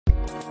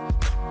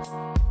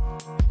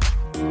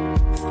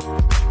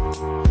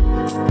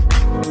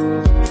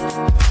Hello,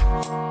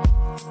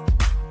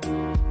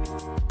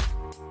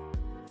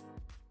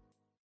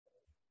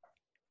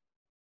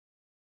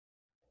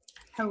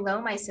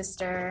 my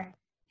sister.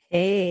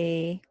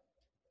 Hey,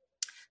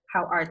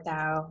 How art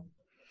thou?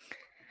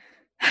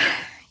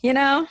 you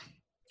know,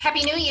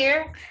 Happy New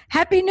Year.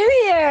 Happy New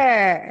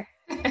Year.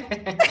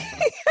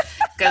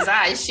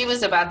 Because she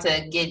was about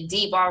to get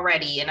deep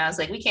already. And I was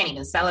like, we can't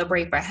even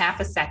celebrate for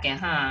half a second,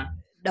 huh?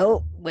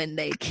 Nope, when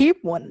they keep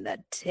wanting to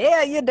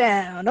tear you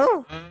down.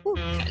 Oh,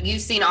 Mm-hmm.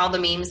 You've seen all the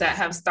memes that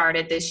have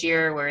started this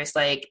year where it's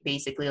like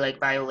basically like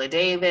Viola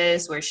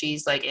Davis, where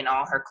she's like in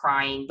all her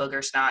crying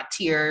booger snot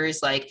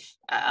tears, like,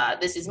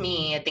 this is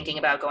me thinking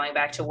about going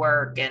back to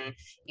work. And,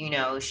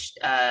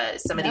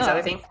 some of these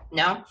other things.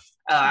 No.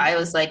 I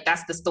was like,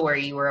 that's the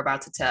story you were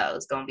about to tell.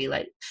 It's going to be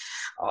like,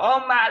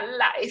 all my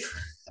life.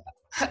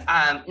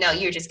 No,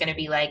 you're just going to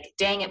be like,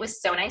 dang, it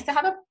was so nice to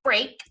have a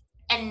break.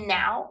 And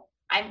now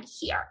I'm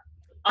here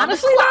on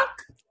honestly, the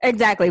clock.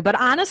 Exactly. But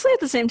honestly,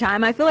 at the same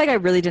time, I feel like I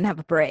really didn't have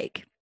a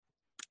break.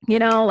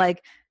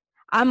 Like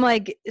I'm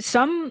like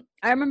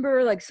I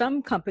remember like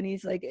some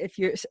companies, like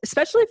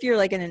especially if you're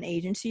like in an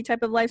agency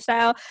type of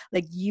lifestyle,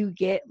 like you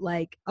get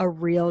like a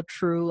real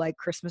true like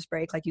Christmas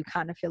break. Like you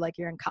kind of feel like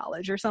you're in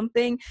college or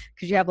something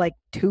because you have like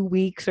 2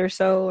 weeks or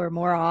so or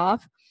more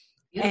off.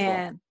 Beautiful.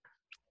 And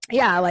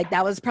yeah, like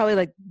that was probably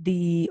like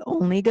the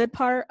only good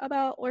part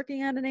about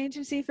working at an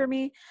agency for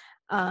me.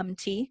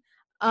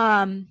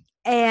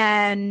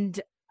 And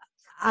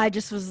I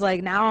just was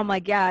like, now I'm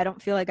like, yeah, I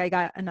don't feel like I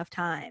got enough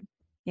time.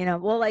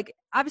 Well, like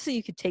obviously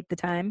you could take the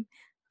time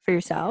for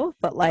yourself,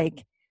 but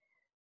like,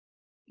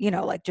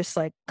 like just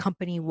like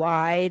company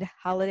wide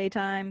holiday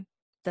time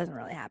doesn't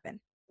really happen.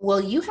 Well,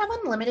 you have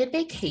unlimited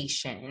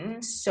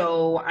vacation,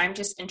 so I'm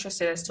just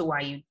interested as to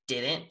why you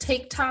didn't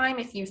take time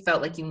if you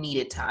felt like you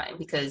needed time,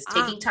 because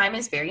taking time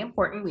is very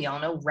important. We all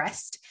know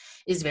rest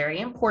is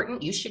very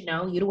important. You should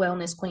know, you the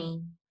wellness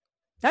queen.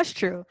 That's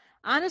true.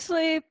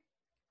 Honestly,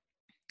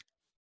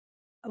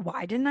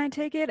 why didn't I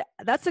take it?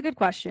 That's a good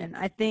question.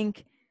 I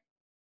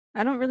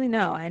don't really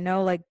know. I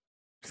know like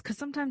because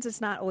sometimes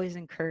it's not always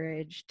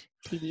encouraged,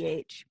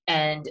 TBH.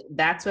 And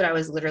that's what I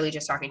was literally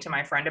just talking to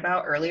my friend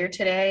about earlier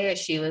today.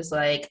 She was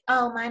like,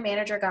 oh, my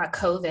manager got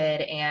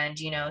COVID and,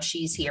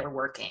 she's here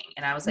working.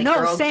 And I was like, no,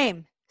 girl,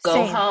 same.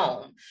 Go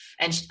home.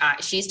 And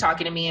she's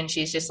talking to me and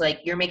she's just like,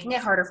 you're making it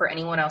harder for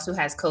anyone else who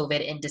has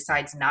COVID and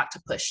decides not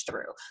to push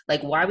through.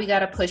 Like, why we got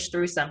to push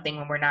through something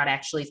when we're not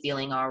actually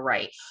feeling all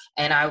right?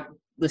 And I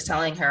was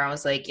telling her, I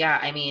was like, yeah,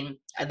 I mean,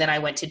 then I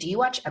went to, do you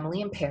watch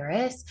Emily in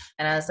Paris?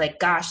 And I was like,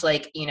 gosh,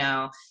 like,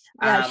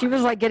 yeah, she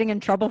was like getting in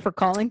trouble for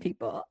calling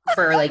people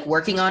for like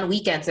working on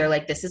weekends. They're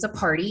like, this is a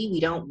party. We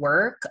don't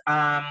work.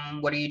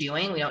 What are you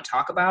doing? We don't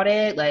talk about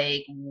it.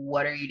 Like,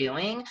 what are you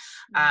doing?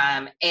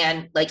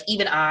 And like,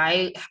 even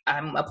I'm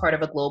a part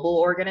of a global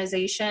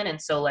organization.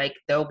 And so like,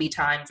 there'll be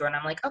times when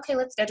I'm like, okay,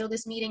 let's schedule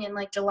this meeting in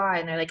like July.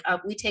 And they're like,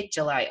 we take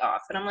July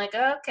off. And I'm like,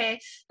 okay,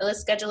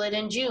 let's schedule it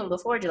in June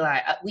before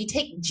July. We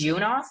take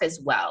June off as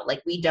well.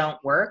 Like, we don't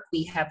work.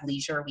 We have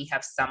leisure. We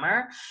have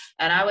summer.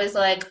 And I was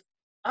like,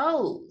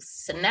 oh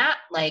snap,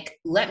 like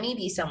let me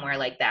be somewhere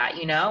like that,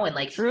 and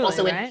like truly,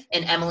 also right?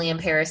 in Emily in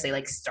Paris they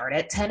like start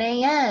at 10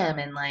 a.m.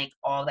 and like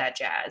all that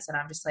jazz, and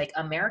I'm just like,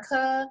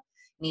 America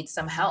needs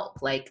some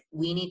help. Like,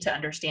 we need to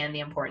understand the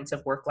importance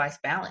of work-life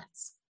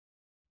balance,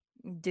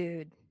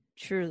 dude.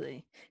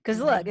 Truly, because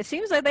look, it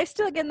seems like they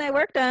still getting their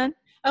work done.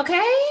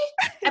 Okay.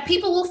 And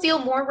people will feel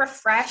more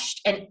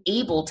refreshed and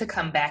able to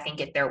come back and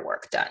get their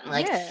work done.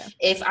 Like,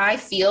 if I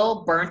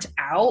feel burnt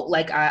out,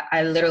 like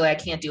I literally, I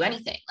can't do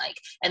anything. Like,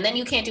 and then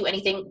you can't do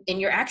anything in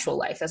your actual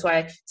life. That's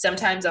why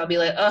sometimes I'll be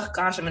like, oh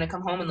gosh, I'm going to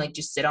come home and like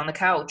just sit on the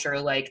couch, or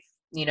like,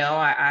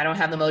 I don't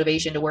have the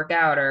motivation to work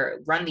out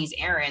or run these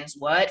errands.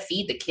 What?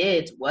 Feed the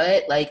kids.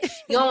 What? Like,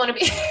 you don't want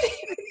to be...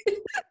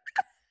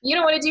 You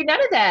don't want to do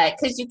none of that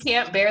because you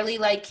can't barely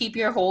like keep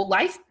your whole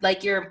life,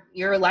 like your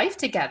life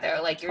together.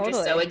 Like, you're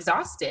just so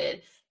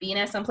exhausted being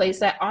at some place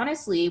that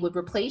honestly would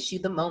replace you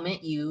the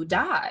moment you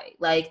die.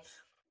 Like,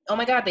 oh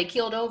my God, they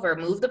keeled over,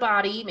 move the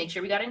body, make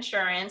sure we got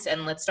insurance,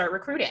 and let's start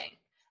recruiting.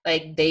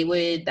 Like,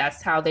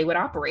 that's how they would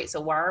operate.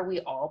 So why are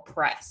we all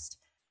pressed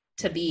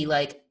to be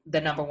like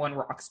the number one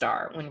rock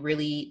star when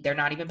really they're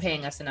not even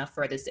paying us enough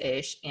for this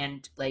ish,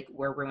 and like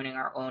we're ruining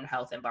our own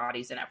health and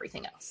bodies and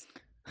everything else?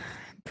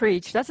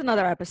 Preach. That's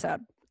another episode.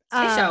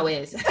 It sure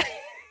is.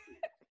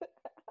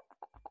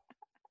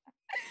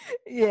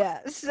 Yeah.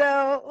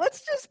 So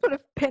let's just put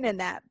a pin in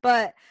that.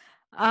 But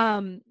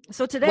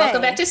so today,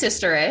 welcome back to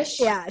Sisterish.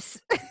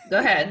 Yes. Go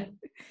ahead.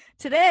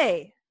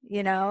 Today,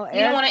 you don't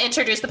want to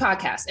introduce the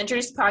podcast.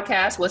 Introduce the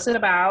podcast. What's it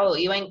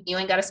about? You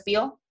ain't got a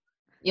spiel.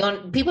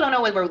 People don't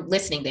know what we're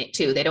listening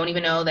to. They don't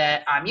even know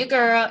that I'm your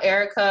girl,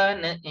 Erica,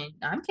 and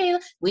I'm Kayla.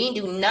 We ain't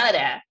do none of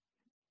that.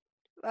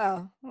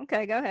 Oh,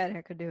 okay. Go ahead,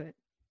 Erica. Do it.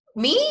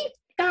 Me?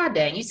 God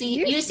dang. You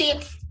see,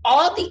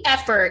 all the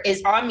effort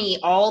is on me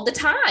all the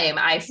time,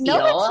 I feel.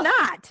 No, it's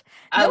not.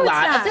 A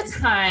lot of the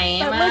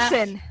time. But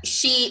listen.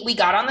 We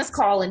got on this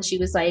call and she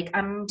was like,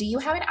 do you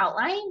have an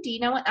outline? Do you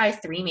know what our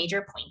 3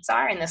 major points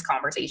are in this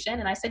conversation?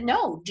 And I said,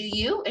 no, do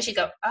you? And she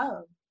go,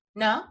 oh,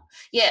 no.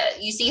 Yeah,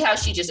 you see how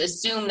she just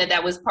assumed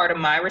that was part of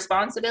my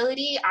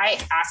responsibility? I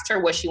asked her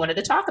what she wanted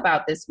to talk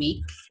about this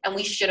week, and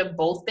we should have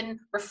both been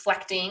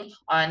reflecting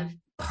on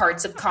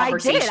parts of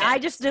conversation. I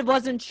just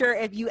wasn't sure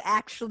if you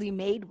actually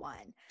made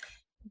one.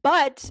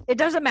 But it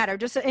doesn't matter.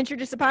 Just to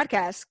introduce the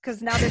podcast,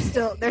 because now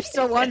they're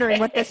still wondering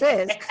what this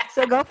is.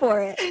 So go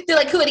for it. They're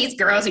like, who are these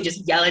girls who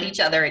just yell at each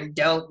other and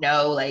don't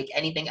know like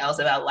anything else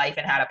about life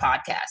and how to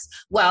podcast?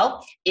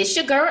 Well, it's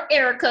your girl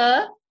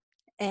Erica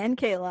and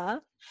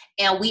Kayla,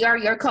 and we are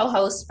your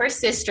co-hosts for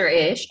Sister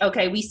Ish.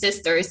 Okay, we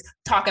sisters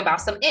talk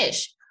about some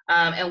ish.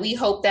 And we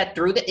hope that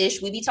through the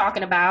ish we be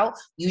talking about,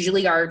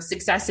 usually our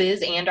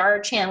successes and our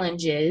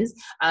challenges,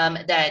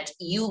 that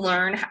you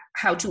learn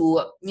how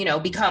to,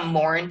 become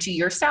more into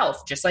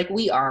yourself, just like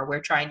we are.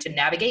 We're trying to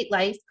navigate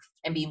life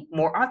and be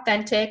more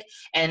authentic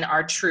and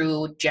our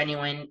true,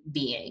 genuine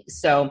being.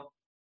 So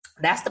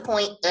that's the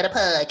point of the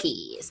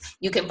podcast.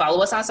 You can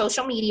follow us on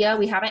social media.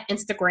 We have an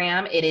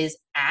Instagram. It is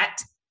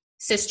at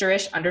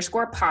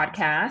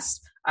sisterish_podcast.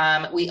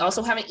 We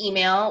also have an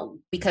email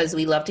because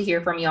we love to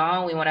hear from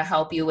y'all. We want to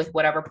help you with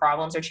whatever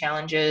problems or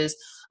challenges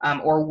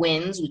or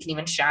wins. We can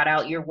even shout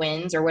out your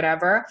wins or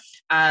whatever.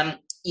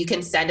 You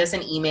can send us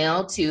an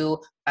email to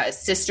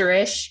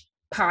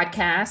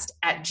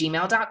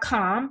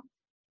sisterishpodcast@gmail.com.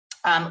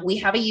 We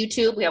have a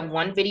YouTube. We have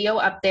one video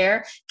up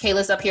there.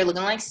 Kayla's up here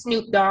looking like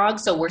Snoop Dogg,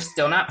 so we're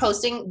still not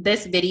posting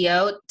this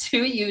video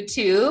to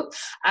YouTube.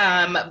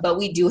 But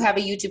we do have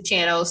a YouTube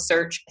channel.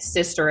 Search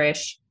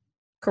Sisterish.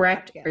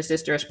 Correct? Yeah. Or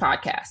Sisterish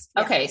Podcast.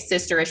 Yeah. Okay,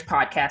 Sisterish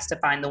Podcast to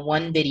find the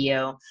one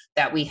video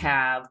that we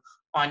have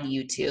on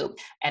YouTube.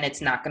 And it's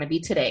not going to be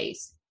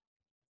today's.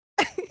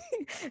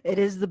 It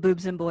is the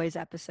Boobs and Boys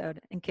episode,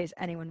 in case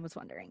anyone was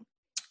wondering.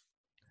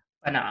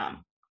 But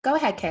go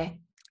ahead, Kay.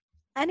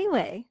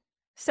 Anyway,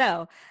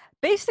 so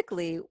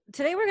basically,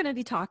 today we're going to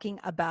be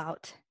talking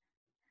about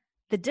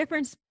the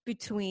difference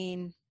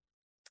between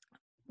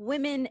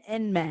women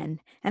and men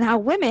and how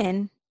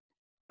women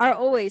are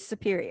always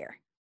superior.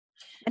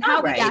 And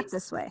how we got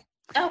this way.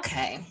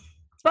 Okay.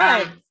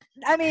 But,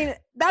 I mean,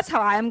 that's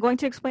how I'm going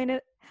to explain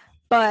it.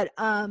 But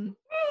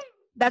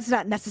that's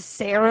not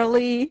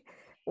necessarily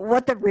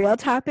what the real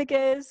topic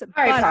is. All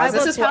right, but I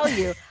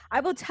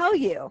will tell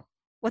you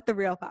what the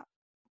real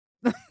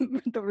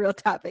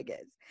topic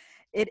is.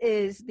 It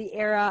is the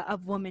era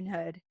of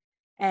womanhood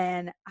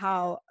and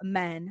how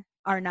men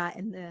are not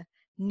in the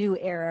new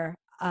era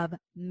of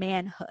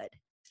manhood.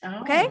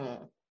 Oh, okay?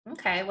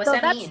 Okay. What's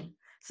that mean?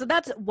 So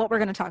that's what we're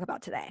going to talk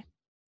about today.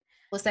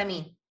 What's that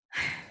mean?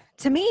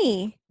 To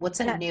me, what's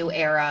a new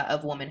era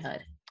of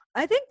womanhood?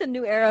 I think the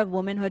new era of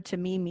womanhood to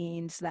me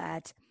means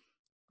that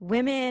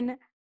women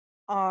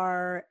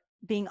are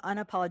being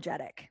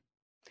unapologetic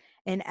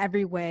in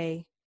every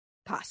way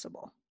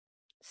possible.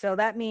 So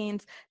that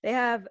means they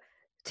have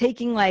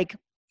taking like,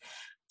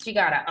 she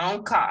got her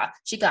own car.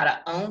 She got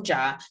her own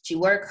job. She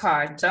work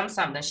hard.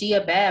 Something. She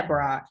a bad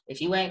broad. If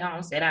you ain't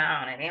gonna sit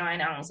down, and you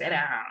ain't gonna sit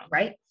down,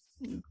 right?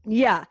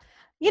 Yeah.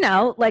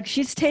 Like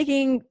she's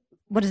taking,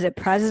 what is it,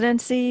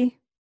 presidency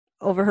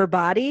over her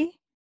body?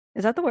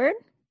 Is that the word?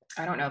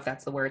 I don't know if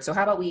that's the word. So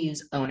how about we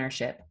use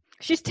ownership?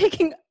 She's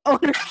taking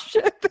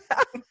ownership.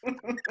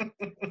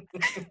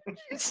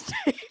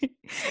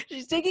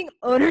 She's taking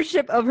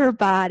ownership of her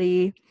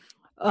body.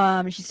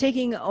 She's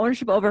taking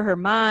ownership over her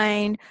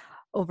mind,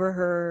 over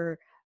her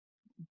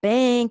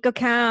bank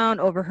account,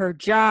 over her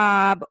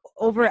job,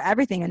 over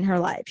everything in her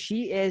life.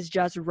 She is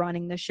just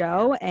running the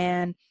show,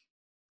 and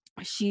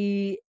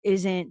she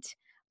isn't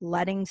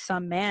letting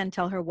some man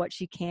tell her what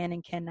she can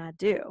and cannot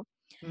do.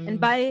 And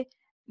by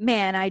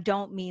man, I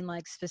don't mean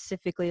like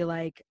specifically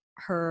like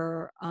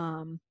her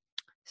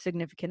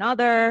significant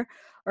other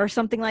or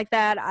something like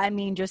that. I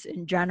mean just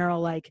in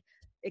general, like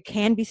it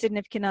can be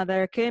significant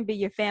other, it can be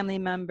your family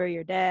member,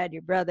 your dad,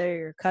 your brother,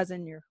 your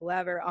cousin, your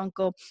whoever,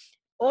 uncle,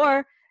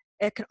 or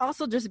it could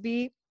also just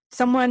be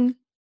someone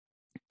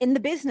in the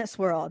business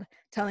world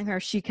telling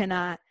her she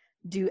cannot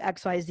do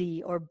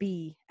XYZ or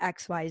be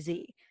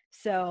XYZ.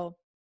 So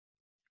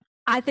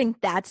I think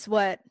that's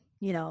what,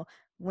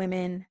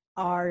 women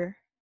are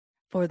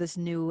for this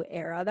new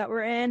era that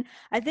we're in.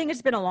 I think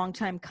it's been a long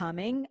time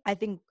coming. I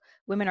think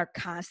women are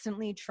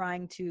constantly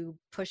trying to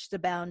push the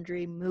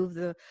boundary, move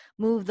the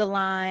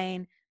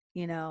line,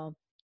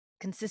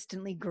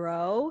 consistently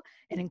grow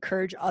and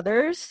encourage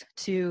others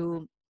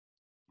to,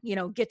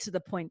 get to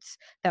the points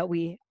that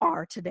we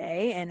are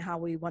today and how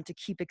we want to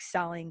keep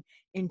excelling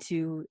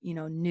into,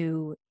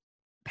 new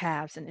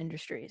paths and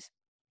industries.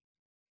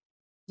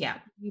 Yeah.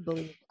 You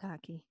believe,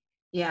 Taki?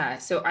 Yeah.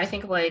 So I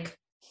think like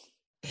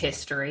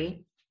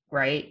history,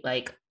 right?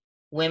 Like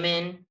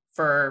women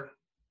for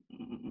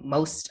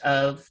most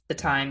of the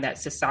time that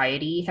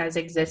society has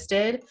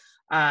existed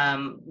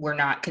we're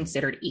not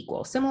considered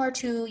equal, similar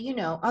to,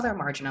 other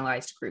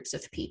marginalized groups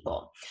of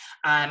people.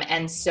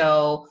 And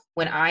so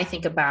when I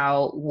think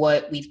about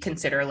what we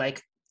consider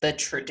like the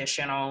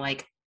traditional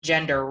like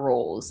gender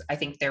roles, I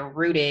think they're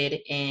rooted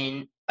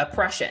in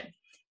oppression.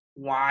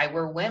 Why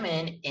were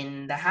women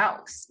in the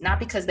house? Not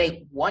because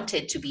they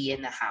wanted to be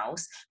in the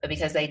house, but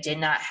because they did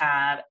not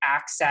have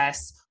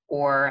access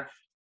or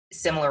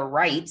similar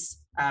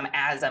rights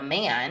as a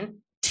man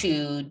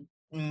to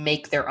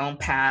make their own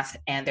path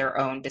and their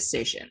own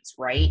decisions,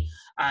 right?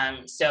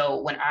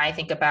 So when I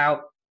think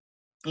about,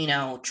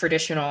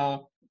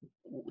 traditional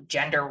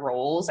gender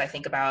roles, I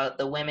think about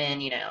the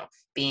women,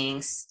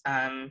 being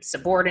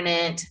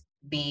subordinate,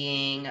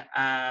 being,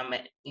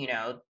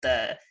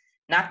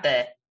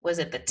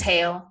 the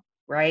tail,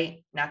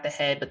 right? Not the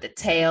head, but the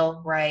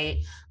tail, right?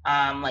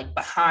 Like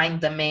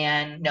behind the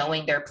man,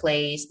 knowing their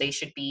place, they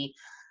should be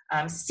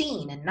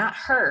seen and not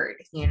heard,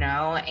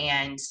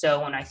 And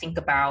so when I think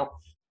about,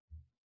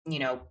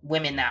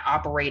 women that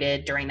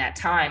operated during that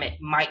time,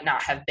 it might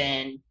not have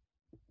been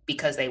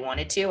because they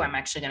wanted to. I'm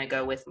actually going to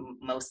go with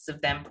most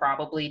of them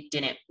probably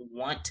didn't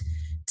want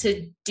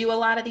to do a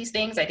lot of these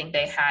things. I think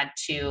they had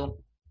to,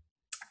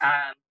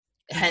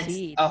 hence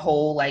a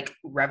whole like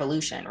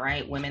revolution,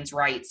 right? Women's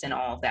rights and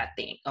all of that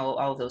thing, all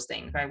of those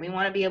things, right? We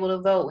want to be able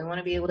to vote. We want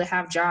to be able to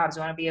have jobs.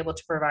 We want to be able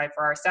to provide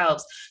for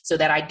ourselves so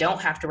that I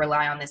don't have to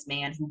rely on this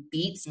man who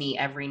beats me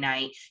every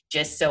night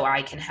just so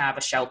I can have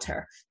a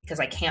shelter, because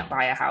I can't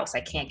buy a house.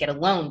 I can't get a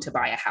loan to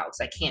buy a house.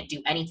 I can't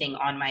do anything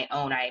on my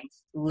own. I'm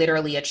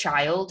literally a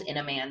child in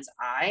a man's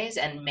eyes,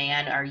 and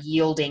man are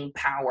yielding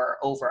power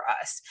over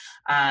us.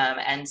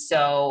 And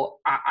so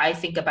I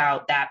think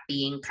about that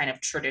being kind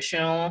of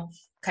traditional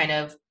kind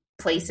of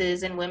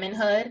places in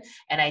womanhood.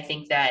 And I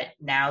think that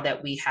now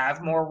that we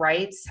have more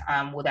rights,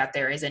 that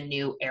there is a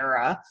new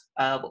era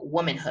of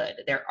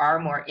womanhood. There are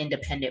more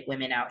independent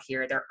women out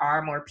here. There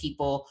are more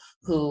people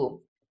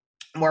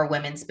more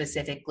women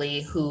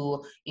specifically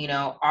who,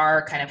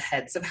 are kind of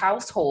heads of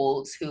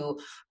households, who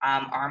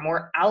are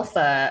more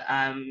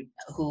alpha,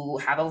 who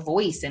have a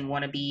voice and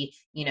want to be,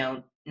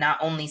 not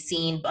only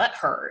seen but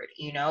heard,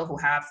 who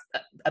have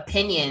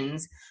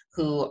opinions,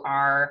 who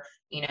are,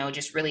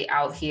 just really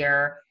out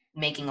here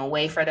making a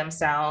way for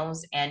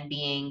themselves and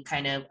being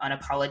kind of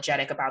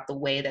unapologetic about the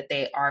way that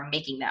they are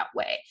making that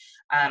way.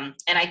 And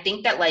I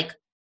think that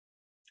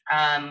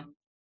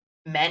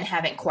men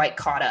haven't quite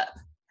caught up.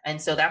 And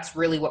so that's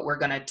really what we're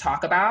going to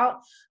talk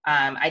about.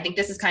 I think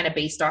this is kind of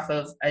based off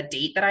of a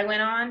date that I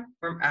went on.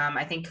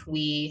 I think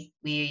we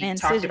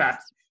talked about,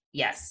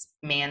 yes,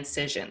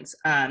 Mancisions.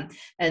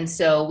 And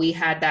so we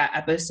had that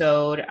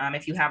episode.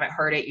 If you haven't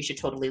heard it, you should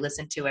totally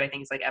listen to it. I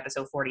think it's like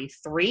episode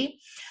 43.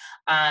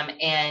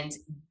 And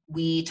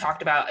we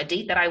talked about a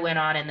date that I went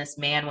on, and this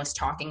man was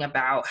talking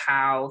about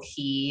how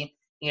he,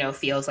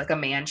 feels like a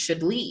man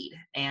should lead.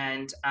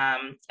 And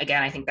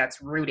again, I think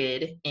that's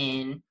rooted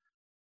in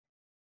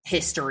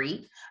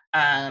history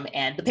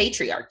and the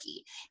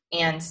patriarchy.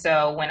 And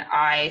so when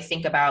I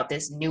think about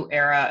this new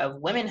era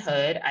of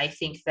womanhood, I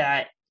think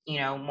that,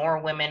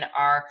 more women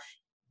are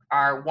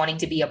wanting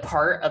to be a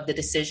part of the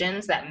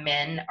decisions that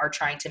men are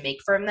trying to make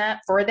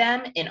for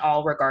them in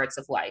all regards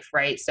of life,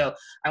 right? So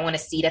I want a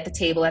seat at the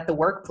table at the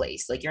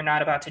workplace. Like, you're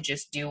not about to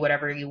just do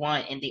whatever you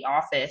want in the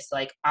office.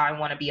 Like, I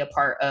want to be a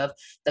part of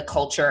the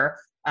culture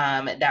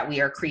that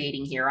we are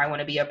creating here. I want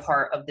to be a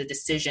part of the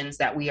decisions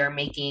that we are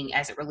making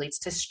as it relates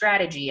to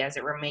strategy, as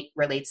it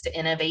relates to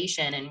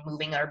innovation and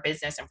moving our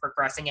business and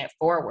progressing it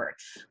forward.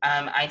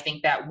 I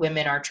think that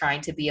women are trying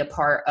to be a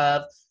part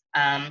of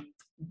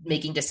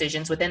making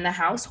decisions within the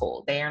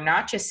household. They are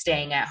not just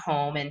staying at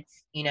home and,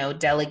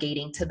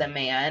 delegating to the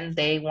man.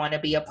 They want to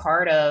be a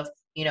part of,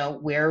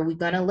 where are we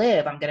going to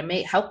live? I'm going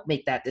to help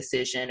make that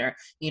decision, or,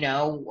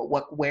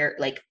 where,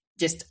 like,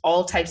 just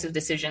all types of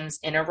decisions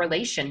in a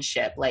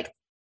relationship. Like,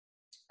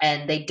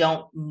 and they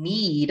don't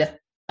need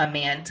a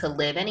man to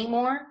live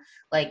anymore.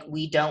 Like,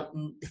 we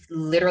don't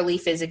literally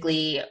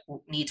physically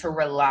need to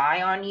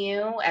rely on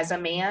you as a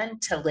man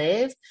to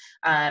live.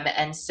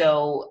 And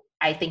so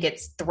I think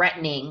it's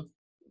threatening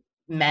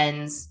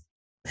men's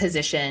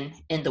position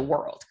in the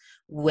world,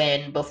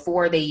 when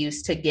before they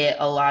used to get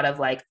a lot of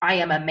like, I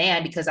am a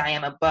man because I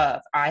am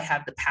above, I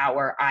have the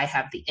power, I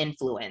have the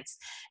influence.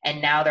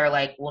 And now they're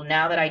like, well,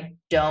 now that I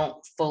don't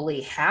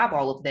fully have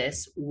all of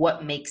this,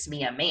 what makes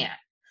me a man?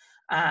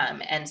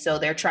 And so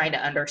they're trying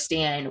to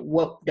understand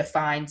what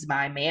defines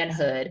my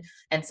manhood.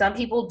 And some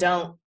people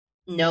don't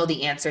know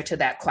the answer to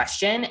that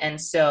question.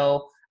 And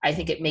so I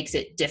think it makes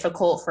it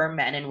difficult for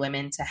men and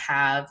women to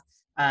have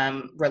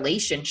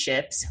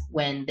relationships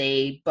when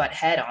they butt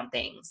head on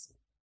things.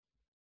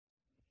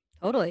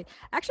 Totally.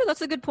 Actually,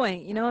 that's a good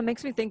point. It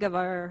makes me think of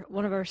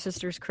one of our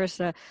sisters,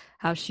 Krista,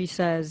 how she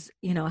says,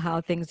 how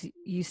things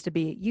used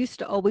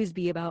to always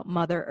be about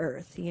Mother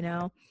Earth,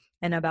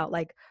 and about,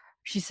 like,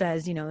 she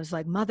says, it's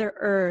like Mother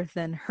Earth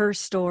and her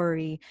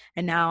story.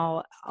 And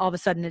now all of a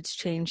sudden it's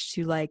changed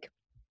to, like,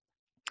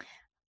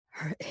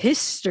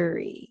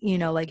 history, you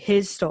know, like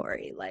his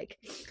story, like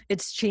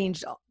it's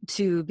changed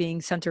to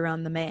being centered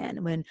around the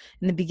man, when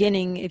in the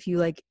beginning, if you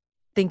like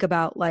think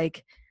about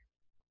like,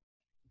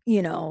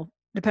 you know,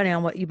 depending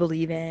on what you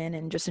believe in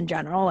and just in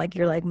general, like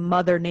you're like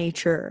mother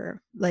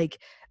nature, like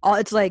all,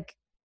 it's like,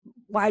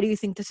 why do you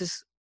think this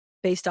is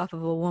based off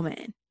of a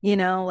woman, you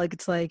know, like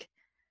it's like,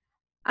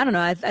 I don't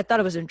know. I thought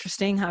it was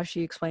interesting how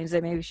she explains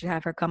it. Maybe we should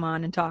have her come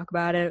on and talk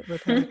about it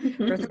with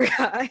her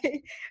guy.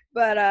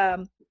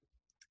 But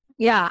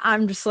yeah,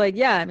 I'm just like,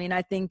 yeah, I mean,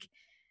 I think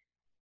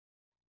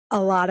a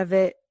lot of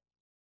it,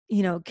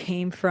 you know,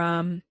 came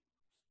from,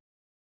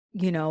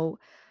 you know,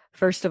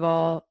 first of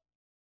all,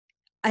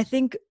 I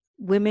think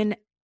women,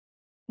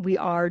 we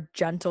are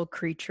gentle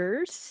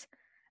creatures,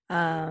 to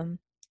an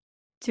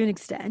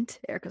extent.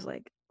 Erica's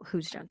like,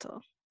 who's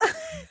gentle?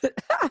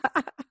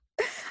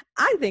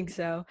 I think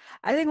so.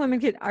 I think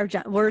women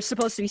we're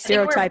supposed to be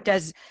stereotyped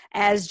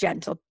as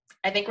gentle.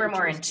 I think we're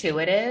more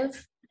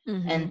intuitive,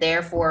 and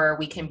therefore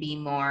we can be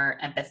more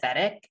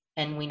empathetic,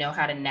 and we know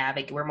how to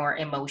navigate. We're more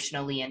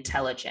emotionally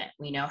intelligent.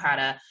 We know how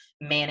to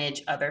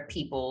manage other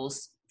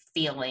people's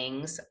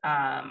feelings.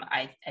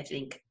 I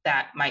think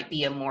that might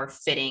be a more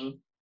fitting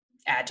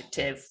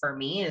adjective for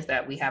me, is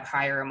that we have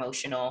higher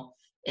emotional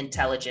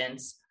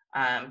intelligence,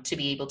 to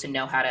be able to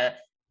know how to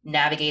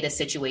navigate a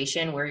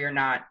situation where you're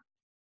not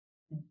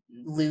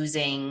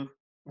losing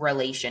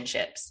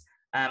relationships.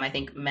 I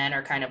think men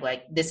are kind of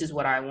like, this is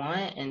what I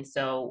want, and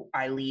so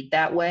I lead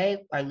that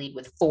way. I lead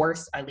with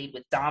force. I lead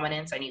with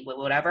dominance. I lead with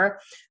whatever.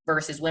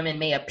 Versus women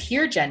may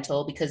appear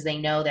gentle because they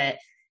know that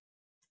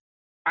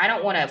I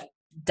don't want to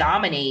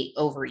dominate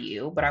over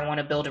you, but I want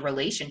to build a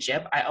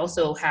relationship. I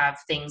also have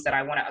things that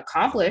I want to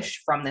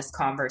accomplish from this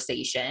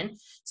conversation.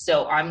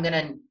 So I'm going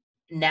to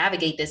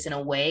navigate this in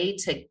a way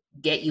to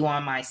get you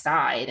on my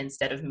side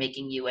instead of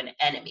making you an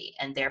enemy,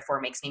 and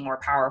therefore makes me more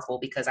powerful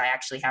because I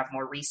actually have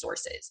more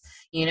resources,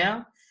 you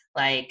know,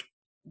 like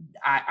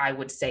I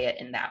would say it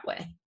in that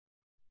way.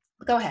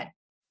 Go ahead.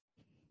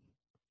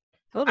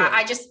 Totally.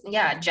 I just,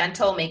 yeah,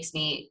 gentle makes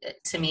me,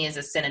 to me, is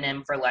a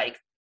synonym for like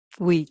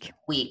weak.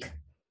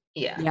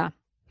 Yeah.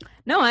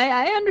 No,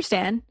 I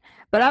understand,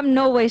 but I'm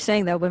no way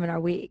saying that women are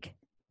weak.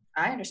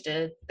 I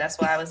understood. That's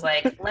why I was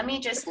like, let me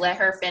just let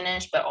her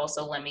finish, but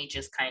also let me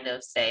just kind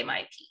of say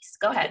my piece.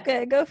 Go ahead.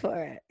 Okay, go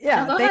for it.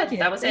 Yeah, no, go ahead.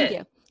 That was it.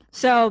 You.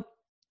 So,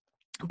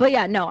 but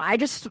yeah, no, I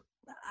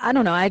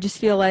don't know. I just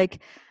feel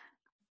like,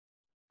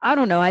 I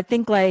don't know. I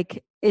think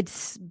like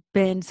it's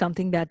been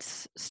something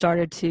that's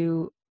started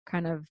to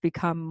kind of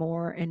become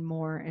more and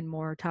more and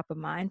more top of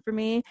mind for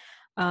me.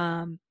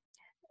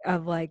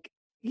 Of like,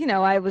 you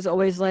know, I was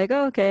always like,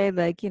 oh, okay,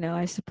 like, you know,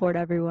 I support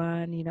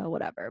everyone, you know,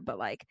 whatever. But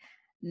like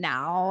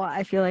now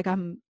I feel like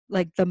I'm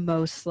like the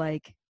most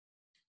like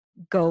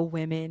go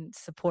women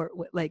support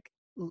like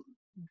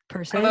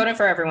person. I'm voting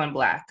for everyone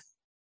Black.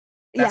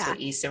 That's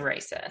what Issa Rae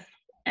said.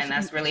 And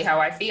that's really how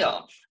I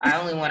feel. I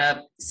only want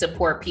to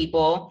support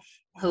people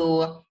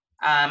who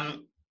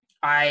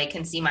I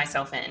can see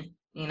myself in.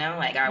 You know,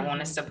 like I want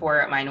to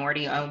support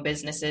minority-owned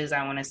businesses.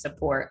 I want to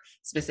support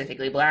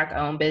specifically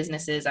Black-owned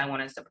businesses. I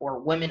want to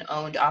support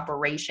women-owned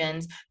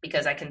operations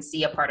because I can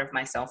see a part of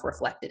myself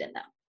reflected in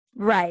them.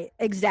 Right,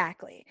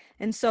 exactly.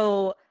 And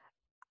so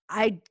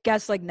I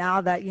guess like now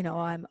that, you know,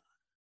 I'm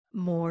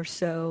more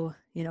so,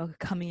 you know,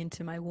 coming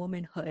into my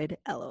womanhood,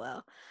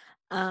 LOL,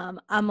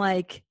 I'm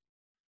like,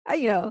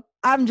 you know,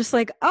 I'm just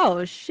like,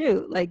 oh,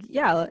 shoot, like,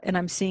 yeah. And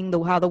I'm seeing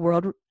how the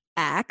world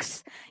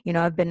acts. You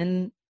know, I've been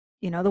in,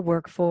 you know, the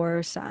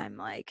workforce. I'm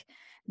like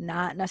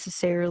not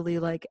necessarily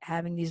like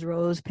having these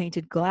rose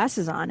painted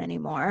glasses on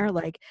anymore.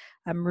 Like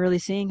I'm really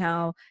seeing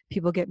how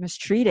people get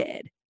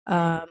mistreated.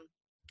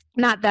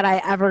 Not that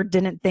I ever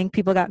didn't think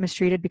people got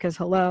mistreated, because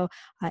hello,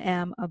 I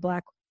am a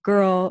Black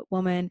girl,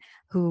 woman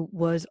who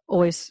was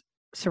always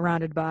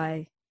surrounded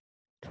by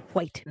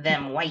white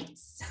them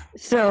whites.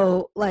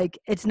 So like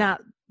it's not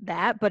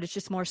that, but it's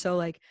just more so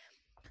like,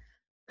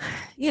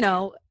 you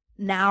know,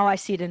 now I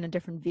see it in a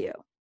different view.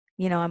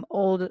 You know, I'm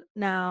old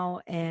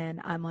now and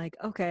I'm like,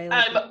 okay,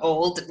 like, I'm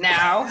old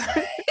now.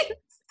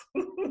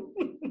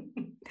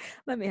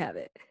 Let me have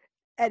it.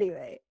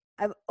 Anyway,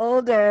 I'm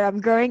older, I'm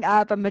growing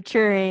up, I'm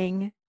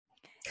maturing.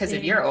 Because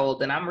if you're old,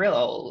 then I'm real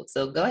old.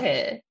 So go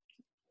ahead.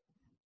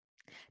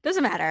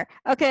 Doesn't matter.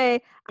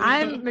 Okay,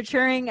 I'm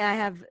maturing and I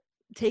have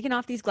taken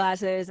off these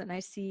glasses and I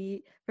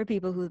see for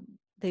people who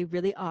they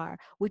really are,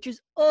 which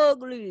is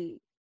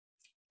ugly.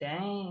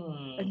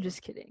 Dang. I'm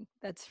just kidding.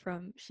 That's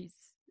from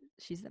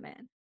She's the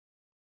Man.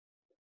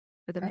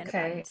 With Amanda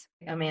Bynes.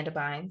 Amanda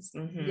Bynes.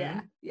 Mm-hmm.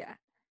 Yeah.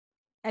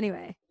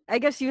 Anyway, I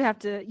guess you have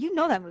to, you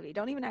know that movie.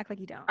 Don't even act like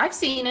you don't. I've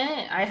seen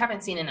it. I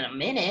haven't seen it in a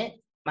minute.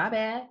 My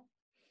bad.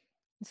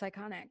 It's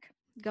iconic.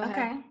 Go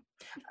ahead.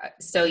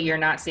 So you're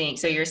not seeing,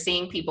 so you're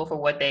seeing people for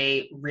what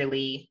they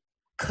really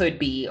could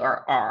be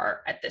or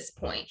are at this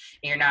point.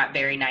 And you're not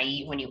very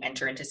naive when you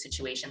enter into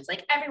situations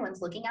like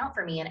everyone's looking out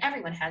for me and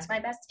everyone has my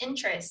best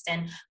interest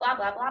and blah,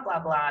 blah, blah, blah,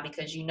 blah,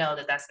 because you know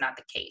that that's not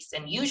the case.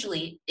 And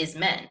usually is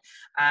men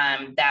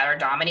that are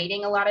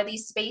dominating a lot of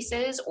these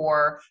spaces,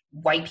 or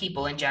white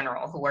people in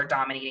general who are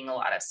dominating a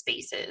lot of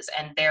spaces.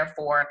 And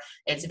therefore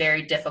it's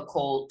very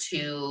difficult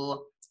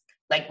to,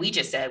 like we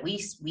just said,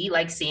 we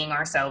like seeing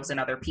ourselves in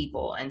other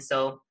people. And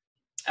so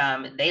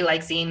they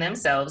like seeing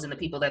themselves and the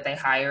people that they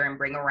hire and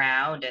bring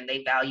around, and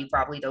they value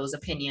probably those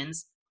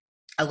opinions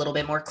a little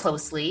bit more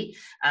closely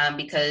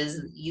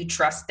because you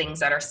trust things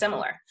that are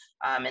similar.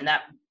 And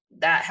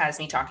that has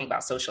me talking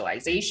about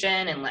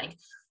socialization and like,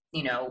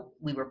 you know,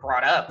 we were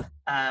brought up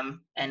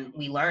and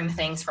we learn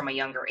things from a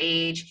younger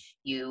age.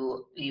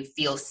 You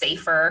feel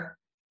safer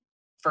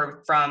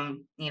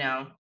from, you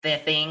know, the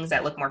things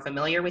that look more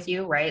familiar with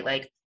you, right?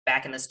 Like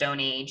back in the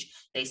Stone Age,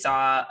 they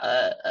saw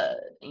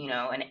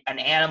an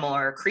animal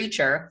or a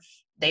creature.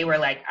 They were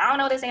like, I don't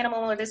know this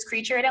animal or this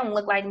creature. It don't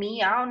look like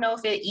me. I don't know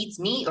if it eats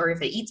meat or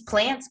if it eats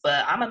plants,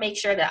 but I'm gonna make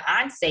sure that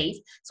I'm safe.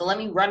 So let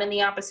me run in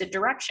the opposite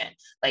direction.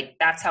 Like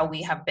that's how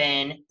we have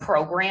been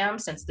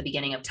programmed since the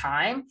beginning of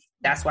time.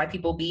 That's why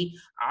people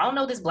I don't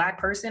know this black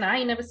person. I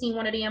ain't never seen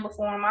one of them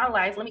before in my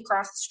life. Let me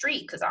cross the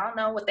street because I don't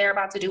know what they're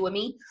about to do with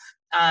me.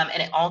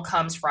 And it all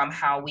comes from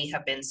how we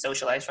have been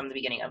socialized from the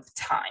beginning of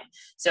time.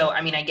 So,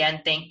 I mean,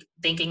 again,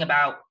 thinking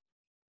about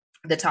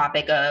the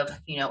topic of,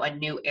 you know, a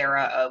new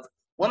era of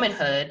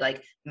womanhood,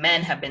 like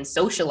men have been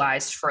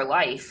socialized for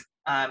life,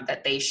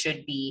 that they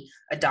should be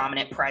a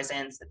dominant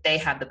presence, that they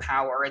have the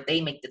power, they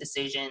make the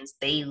decisions,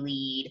 they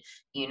lead,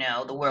 you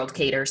know, the world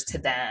caters to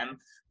them.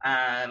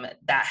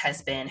 That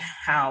has been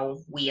how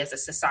we as a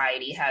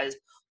society has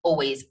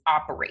always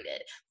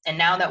operated. And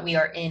now that we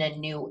are in a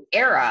new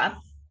era,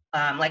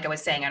 like I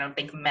was saying, I don't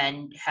think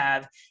men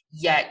have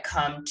yet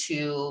come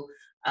to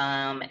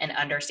an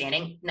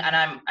understanding. And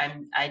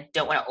I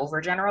don't want to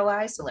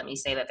overgeneralize. So let me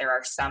say that there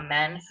are some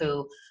men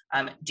who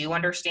do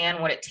understand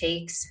what it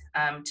takes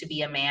to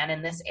be a man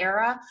in this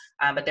era.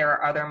 But there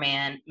are other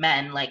men,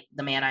 like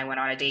the man I went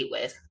on a date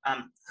with,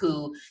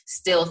 who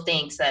still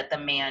thinks that the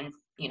man,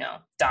 you know,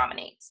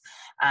 dominates.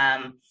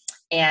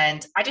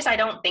 And I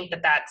don't think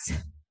that that's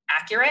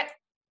accurate.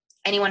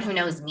 Anyone who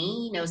knows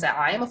me knows that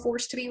I am a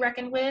force to be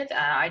reckoned with.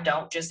 I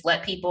don't just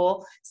let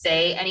people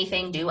say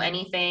anything, do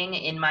anything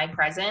in my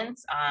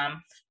presence,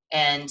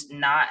 and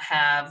not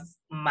have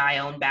my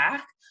own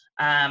back.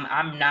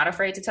 I'm not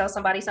afraid to tell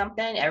somebody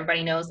something.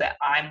 Everybody knows that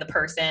I'm the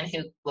person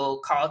who will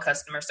call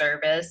customer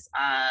service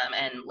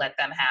and let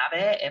them have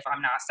it if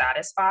I'm not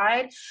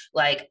satisfied.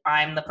 Like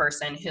I'm the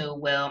person who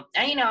will,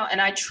 and you know,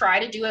 and I try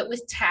to do it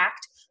with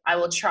tact. I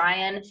will try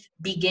and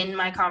begin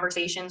my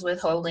conversations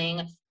with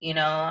holding, you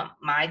know,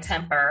 my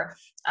temper.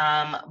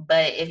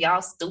 But if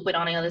y'all stupid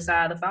on the other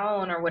side of the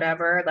phone or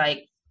whatever,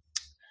 like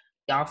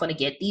y'all gonna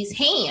get these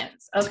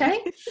hands, okay?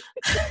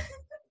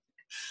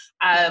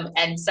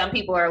 And some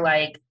people are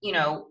like, you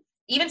know,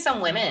 even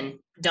some women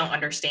don't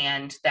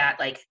understand that,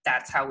 like,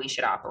 that's how we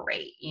should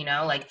operate, you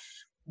know? Like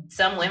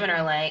some women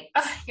are like,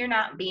 oh, you're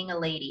not being a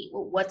lady.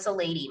 Well, what's a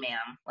lady,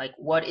 ma'am? Like,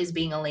 what is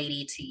being a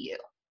lady to you?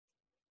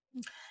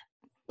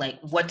 Like,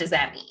 what does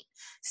that mean?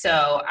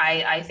 So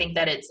I think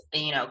that it's,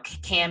 you know,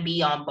 can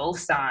be on both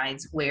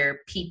sides where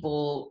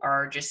people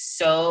are just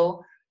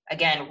so,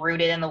 again,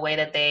 rooted in the way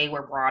that they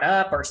were brought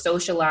up or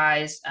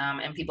socialized.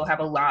 And people have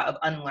a lot of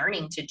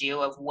unlearning to do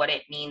of what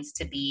it means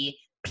to be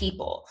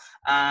people.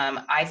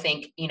 I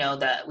think, you know,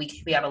 that we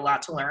have a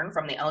lot to learn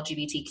from the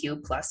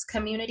LGBTQ plus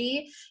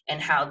community and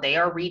how they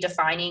are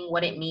redefining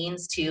what it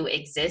means to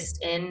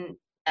exist in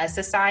a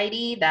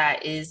society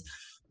that is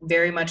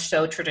very much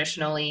so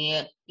traditionally,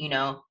 you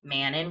know,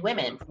 man and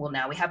women. Well,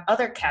 now we have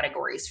other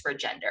categories for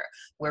gender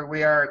where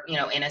we are, you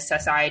know, in a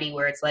society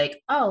where it's like,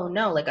 oh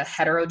no, like a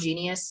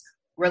heterogeneous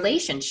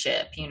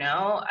relationship, you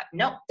know,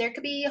 no, there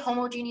could be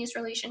homogeneous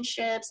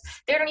relationships.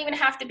 There don't even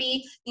have to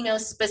be, you know,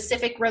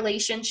 specific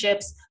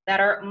relationships that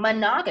are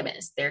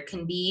monogamous. There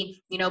can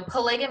be, you know,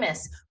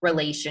 polygamous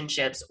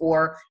relationships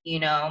or, you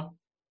know,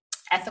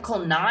 ethical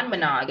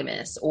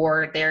non-monogamous,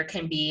 or there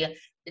can be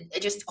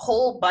just a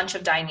whole bunch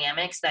of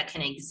dynamics that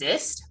can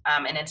exist.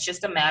 And it's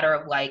just a matter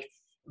of like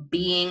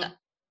being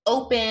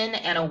open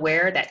and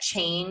aware that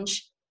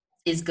change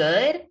is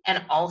good.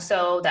 And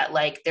also that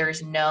like,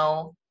 there's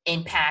no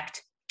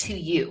impact to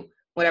you.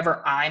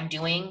 Whatever I'm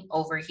doing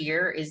over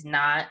here is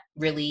not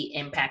really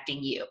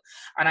impacting you.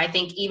 And I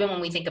think even when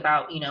we think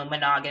about, you know,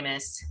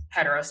 monogamous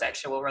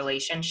heterosexual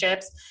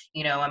relationships,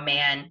 you know, a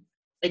man,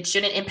 it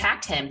shouldn't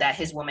impact him that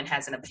his woman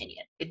has an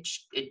opinion. It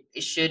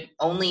should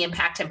only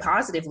impact him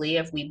positively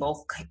if we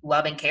both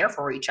love and care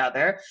for each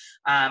other,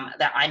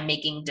 that I'm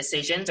making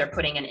decisions or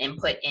putting an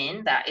input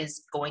in that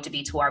is going to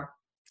be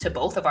to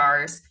both of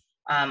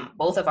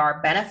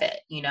our benefit,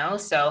 you know?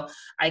 So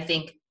I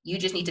think you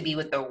just need to be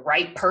with the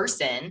right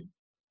person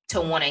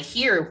to want to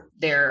hear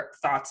their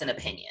thoughts and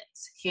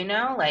opinions,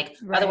 like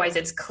otherwise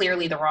it's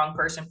clearly the wrong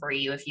person for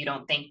you if you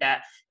don't think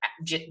that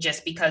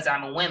just because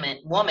I'm a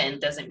woman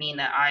doesn't mean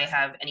that I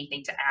have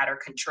anything to add or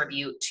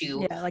contribute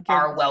to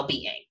our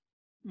well-being.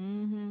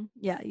 Mm-hmm.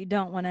 Yeah, you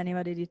don't want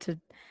anybody to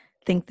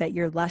think that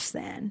you're less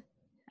than,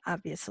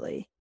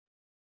 obviously,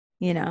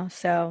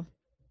 so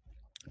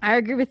I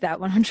agree with that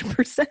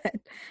 100%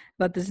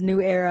 about this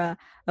new era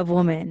of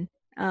woman.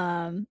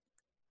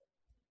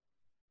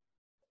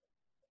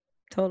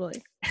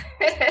 Totally.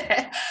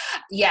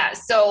 Yeah.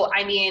 So,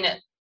 I mean,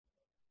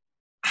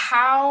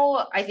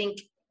 how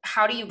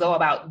do you go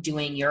about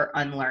doing your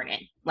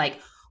unlearning? Like,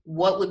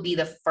 what would be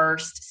the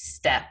first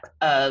step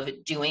of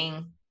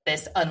doing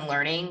this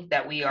unlearning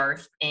that we are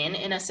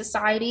in a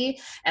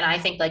society? And I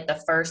think like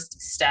the first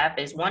step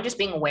is one, just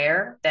being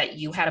aware that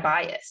you had a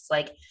bias.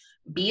 Like,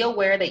 be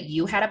aware that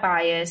you had a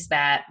bias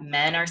that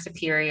men are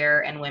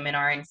superior and women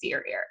are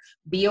inferior.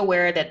 Be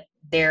aware that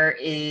there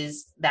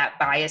is that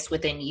bias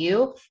within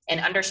you and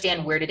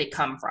understand where did it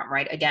come from,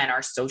 right? Again,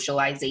 our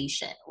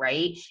socialization,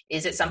 right?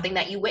 Is it something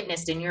that you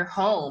witnessed in your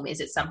home?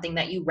 Is it something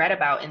that you read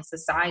about in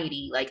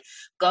society? Like,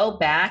 go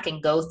back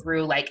and go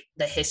through like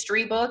the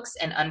history books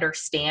and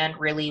understand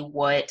really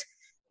what,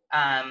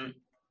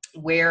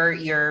 where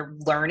your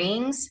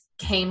learnings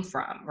came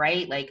from,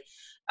 right? Like,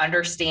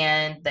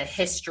 understand the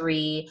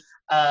history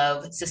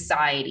of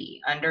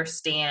society,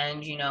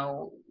 understand,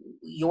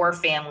 your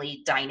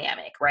family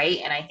dynamic,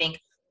 right? And I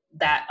think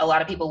that a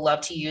lot of people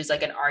love to use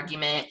like an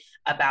argument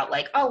about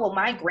like, oh, well,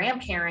 my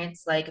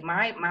grandparents, like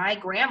my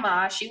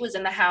grandma, she was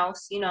in the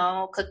house,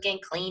 cooking,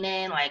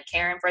 cleaning, like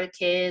caring for the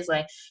kids,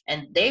 like,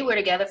 and they were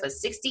together for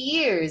 60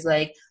 years,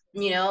 like,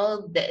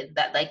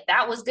 that like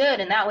that was good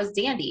and that was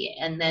dandy.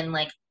 And then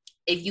like,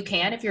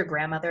 if your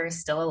grandmother is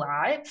still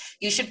alive,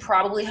 you should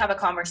probably have a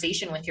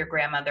conversation with your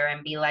grandmother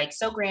and be like,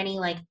 so Granny,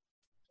 like,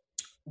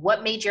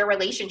 what made your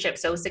relationship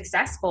so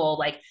successful?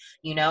 Like,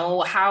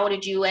 how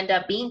did you end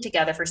up being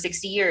together for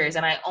 60 years?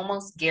 And I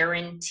almost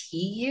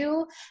guarantee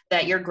you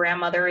that your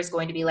grandmother is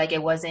going to be like,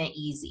 it wasn't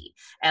easy.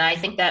 And I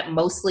think that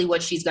mostly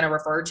what she's going to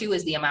refer to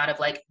is the amount of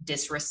like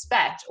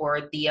disrespect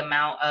or the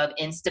amount of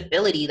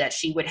instability that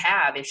she would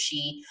have if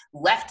she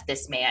left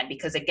this man.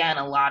 Because again,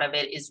 a lot of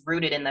it is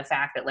rooted in the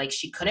fact that like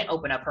she couldn't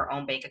open up her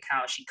own bank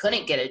account. She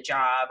couldn't get a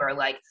job, or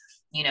like,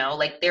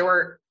 like there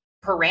were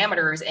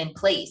parameters in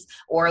place,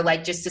 or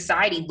like just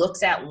society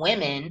looks at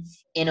women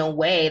in a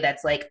way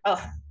that's like,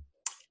 oh,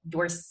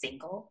 you're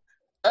single,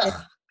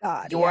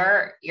 God,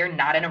 you're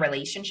not in a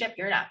relationship,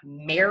 you're not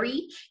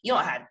married, you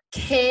don't have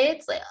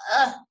kids, like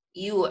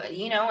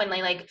and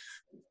they like,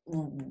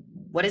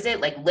 what is it,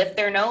 like lift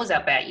their nose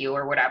up at you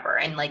or whatever.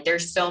 And like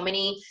there's so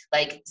many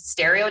like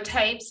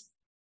stereotypes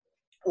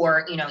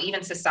or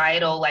even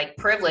societal like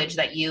privilege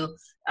that you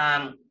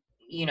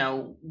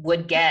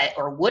would get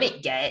or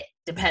wouldn't get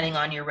depending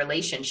on your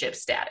relationship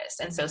status.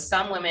 And so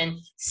some women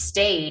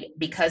stayed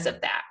because of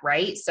that,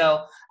 right?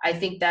 So I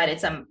think that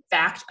it's a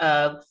fact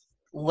of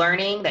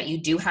learning that you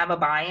do have a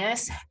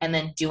bias and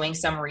then doing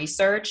some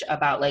research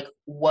about like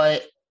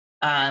what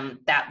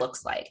that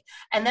looks like.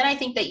 And then I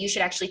think that you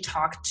should actually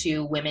talk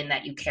to women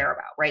that you care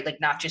about, right? Like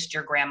not just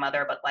your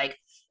grandmother, but like,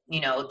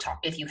 talk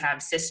if you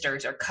have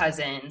sisters or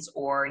cousins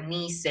or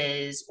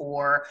nieces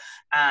or,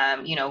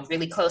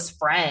 really close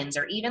friends,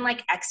 or even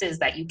like exes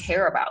that you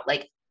care about.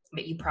 Like,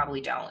 but you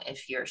probably don't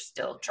if you're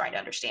still trying to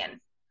understand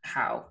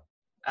how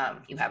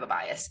you have a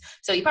bias.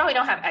 So you probably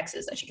don't have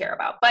exes that you care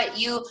about, but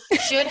you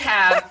should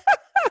have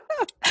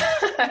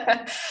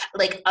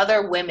like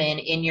other women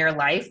in your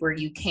life where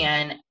you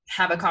can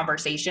have a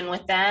conversation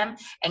with them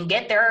and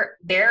get their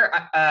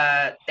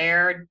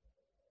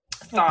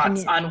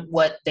thoughts on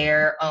what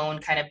their own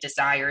kind of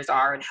desires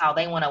are and how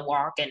they want to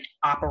walk and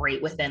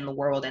operate within the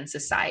world and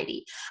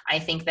society. I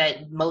think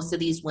that most of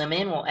these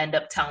women will end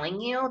up telling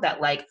you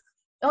that like,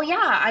 oh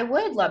yeah, I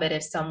would love it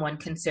if someone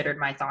considered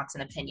my thoughts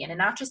and opinion, and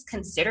not just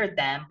considered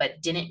them,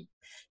 but didn't,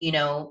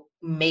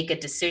 make a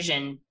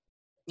decision,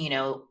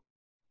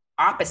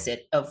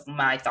 opposite of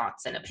my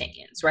thoughts and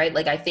opinions, right?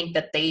 Like, I think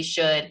that they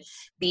should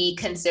be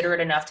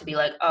considerate enough to be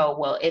like, oh,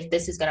 well, if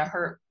this is going to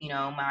hurt,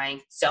 my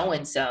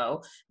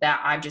so-and-so,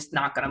 that I'm just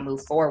not going to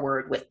move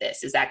forward with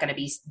this. Is that going to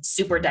be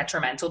super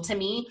detrimental to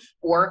me?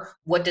 Or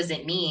what does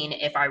it mean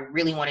if I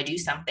really want to do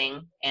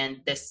something and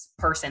this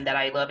person that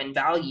I love and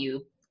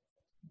value,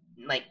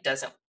 like,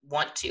 doesn't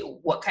want to?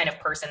 What kind of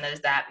person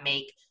does that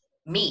make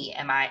me?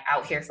 Am I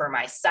out here for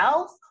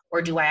myself?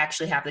 Or do I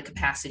actually have the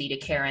capacity to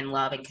care and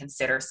love and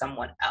consider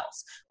someone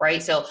else,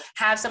 right? So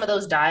have some of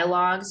those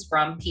dialogues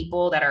from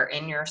people that are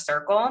in your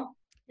circle.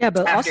 Yeah,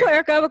 but also,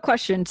 Erica, I have a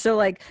question. So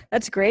like,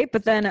 that's great.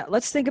 But then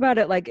let's think about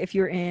it like if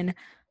you're in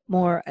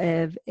more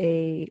of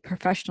a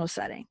professional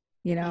setting,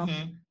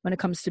 when it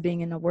comes to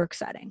being in a work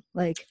setting.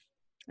 Like,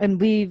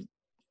 and we've,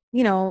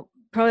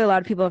 probably a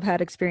lot of people have had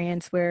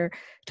experience where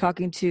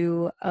talking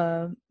to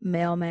a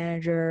male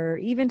manager,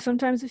 even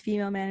sometimes a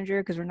female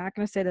manager, because we're not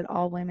going to say that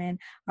all women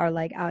are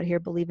like out here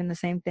believing the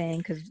same thing,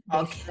 because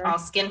all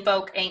skin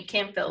folk ain't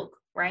kin folk,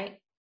 right?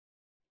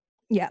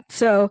 Yeah.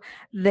 So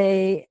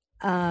they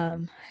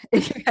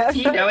If you have, do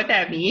you know what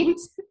that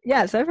means?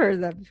 Yes, I've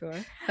heard that before.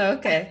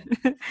 Okay.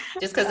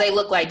 Just because they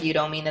look like you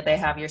don't mean that they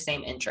have your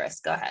same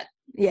interests. Go ahead.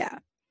 Yeah.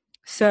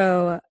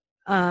 So,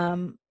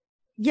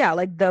 yeah,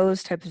 like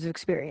those types of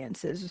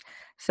experiences.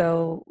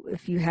 So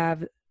if you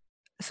have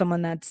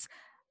someone that's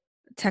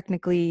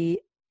technically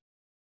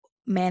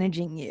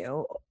managing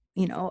you,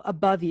 you know,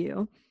 above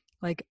you,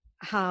 like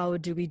how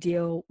do we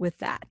deal with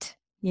that,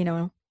 you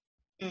know?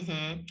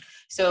 Mm-hmm.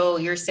 So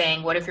you're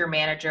saying, what if your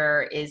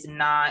manager is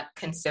not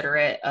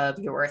considerate of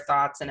your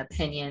thoughts and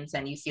opinions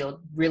and you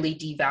feel really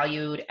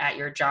devalued at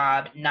your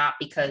job, not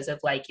because of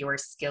like your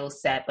skill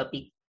set, but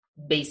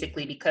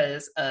basically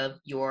because of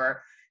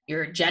your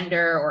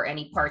gender or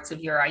any parts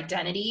of your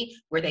identity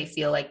where they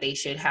feel like they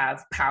should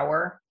have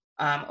power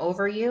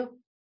over you?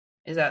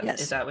 Is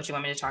Yes. that what you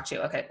want me to talk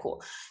to? Okay,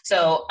 cool.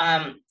 So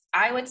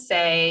I would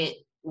say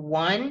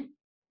one,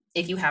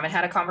 if you haven't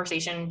had a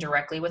conversation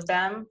directly with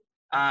them,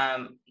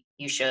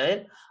 you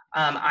should.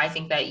 I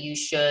think that you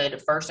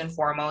should first and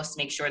foremost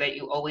make sure that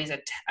you always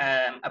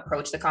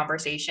approach the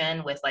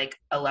conversation with like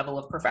a level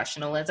of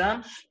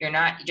professionalism. You're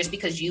not, just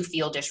because you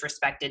feel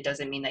disrespected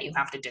doesn't mean that you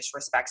have to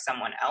disrespect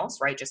someone else,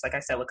 right? Just like I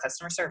said with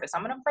customer service,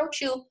 I'm going to approach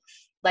you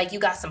like you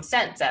got some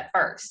sense at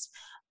first,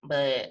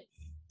 but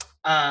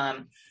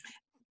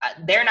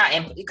they're not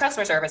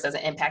customer service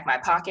doesn't impact my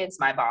pockets,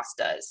 my boss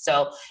does.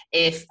 So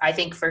if I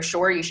think for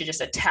sure you should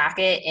just attack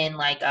it in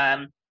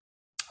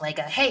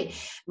hey,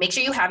 make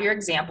sure you have your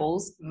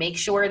examples, make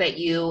sure that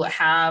you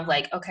have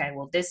like, okay,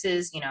 well, this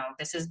is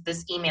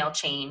this email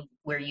chain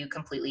where you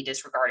completely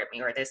disregarded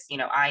me, or this,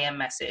 IM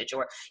message,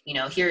 or,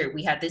 here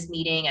we had this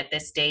meeting at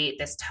this date,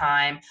 this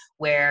time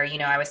where,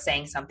 I was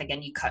saying something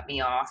and you cut me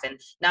off. And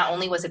not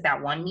only was it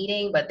that one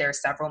meeting, but there are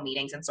several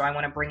meetings. And so I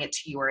want to bring it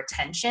to your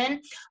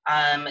attention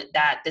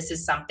that this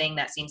is something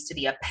that seems to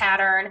be a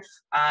pattern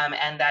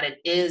and that it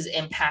is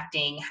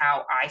impacting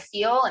how I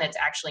feel. And it's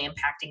actually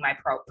impacting my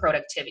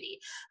productivity.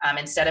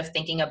 Instead of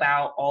thinking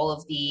about all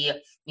of the,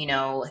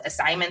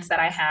 assignments that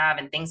I have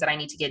and things that I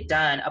need to get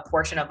done, a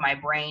portion of my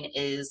brain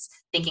is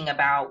thinking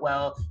about,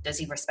 well, does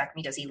he respect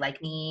me? Does he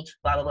like me?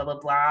 Blah, blah, blah, blah,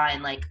 blah.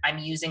 And like, I'm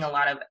using a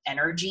lot of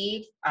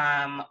energy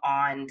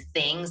on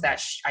things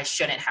that I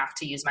shouldn't have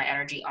to use my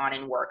energy on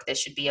in work. This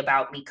should be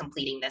about me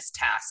completing this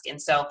task.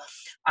 And so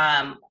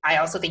I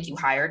also think you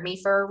hired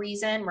me for a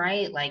reason,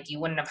 right? Like you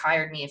wouldn't have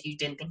hired me if you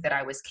didn't think that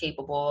I was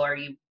capable, or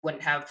you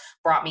wouldn't have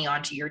brought me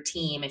onto your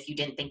team if you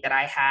didn't think that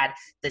I had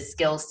the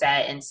skill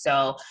set. And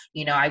so,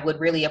 I would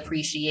really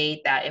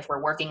appreciate that if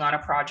we're working on a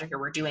project or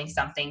we're doing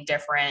something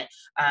different,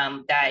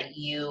 that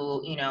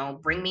you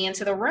bring me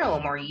into the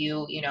room, or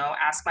you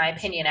ask my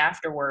opinion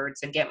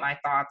afterwards and get my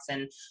thoughts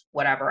and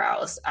whatever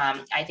else.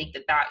 I think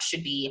that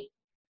should be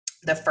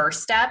the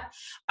first step.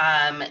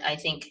 I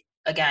think,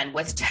 again,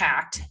 with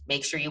tact,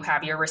 make sure you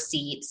have your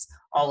receipts,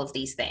 all of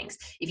these things.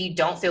 If you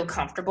don't feel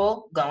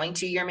comfortable going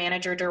to your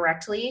manager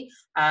directly,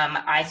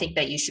 I think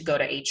that you should go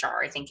to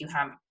HR. I think you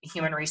have a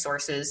human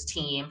resources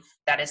team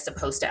that is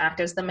supposed to act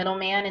as the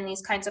middleman in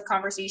these kinds of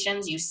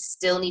conversations. You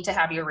still need to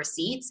have your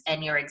receipts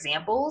and your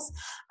examples.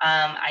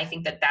 I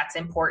think that that's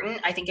important.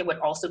 I think it would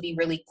also be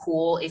really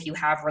cool if you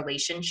have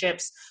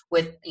relationships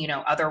with,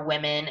 other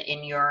women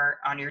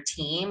on your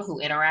team who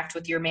interact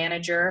with your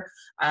manager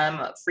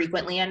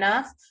frequently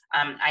enough.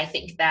 I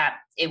think that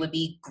it would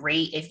be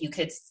great if you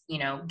could,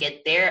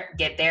 get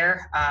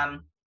their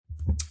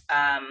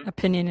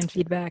opinion and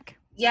feedback.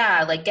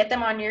 Yeah, like get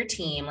them on your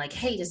team. Like,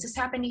 hey, does this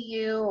happen to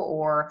you?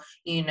 Or,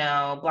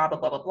 blah, blah,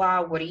 blah, blah,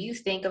 blah. What do you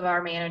think of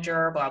our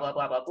manager? Blah, blah,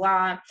 blah, blah,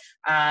 blah.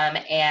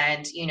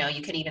 And,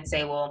 you could even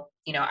say, well,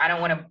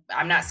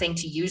 I'm not saying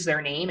to use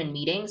their name in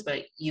meetings,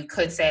 but you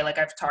could say, like,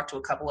 I've talked to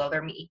a couple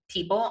other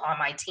people on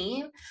my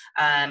team,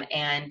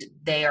 and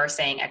they are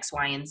saying X,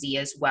 Y, and Z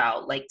as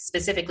well, like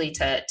specifically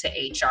to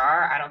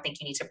HR. I don't think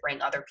you need to bring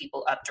other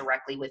people up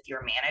directly with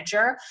your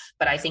manager,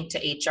 but I think to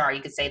HR,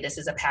 you could say this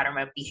is a pattern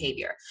of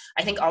behavior.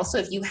 I think also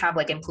if you have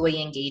like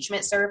employee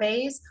engagement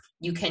surveys,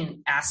 you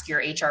can ask your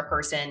HR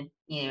person,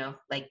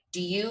 like,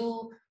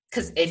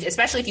 because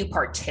especially if you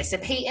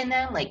participate in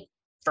them, like,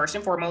 first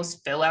and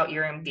foremost, fill out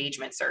your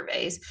engagement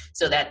surveys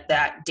so that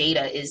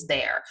data is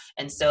there.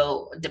 And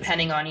so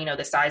depending on,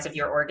 the size of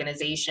your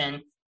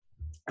organization,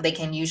 they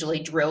can usually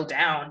drill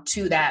down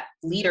to that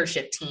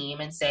leadership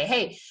team and say,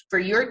 hey, for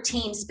your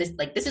team,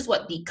 like this is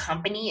what the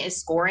company is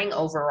scoring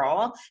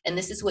overall, and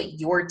this is what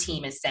your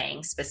team is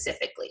saying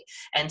specifically.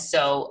 And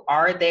so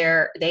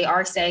they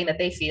are saying that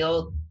they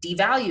feel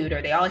devalued,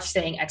 or they are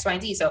saying X, Y,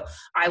 and Z. So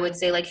I would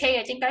say like, hey,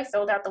 I think I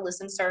filled out the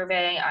listen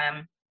survey.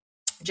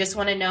 Just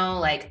want to know,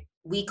 like,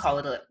 we call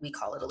it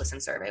a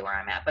listen survey where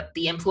I'm at, but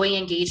the employee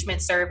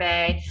engagement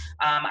survey,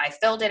 I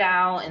filled it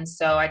out. And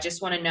so I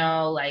just want to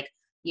know, like,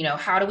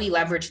 how do we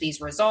leverage these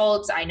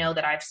results? I know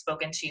that I've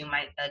spoken to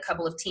a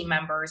couple of team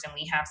members, and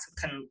we have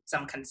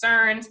some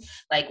concerns.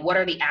 Like, what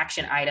are the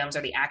action items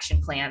or the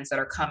action plans that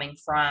are coming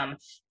from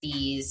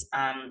these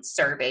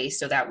surveys,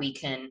 so that we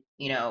can,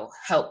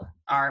 help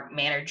our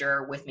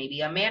manager with maybe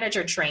a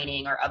manager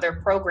training or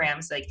other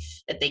programs like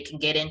that they can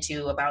get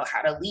into about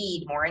how to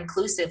lead more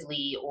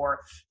inclusively, or,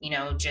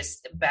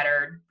 just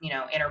better,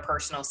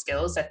 interpersonal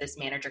skills that this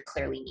manager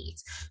clearly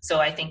needs. So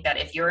I think that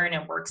if you're in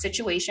a work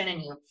situation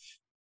and you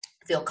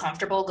feel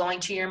comfortable going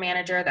to your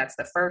manager, that's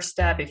the first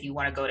step. If you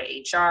want to go to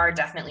HR,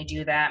 definitely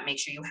do that. Make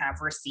sure you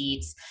have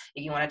receipts.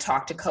 If you want to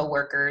talk to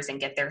coworkers and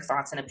get their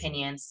thoughts and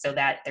opinions so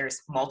that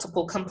there's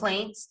multiple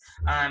complaints,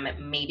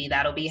 maybe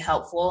that'll be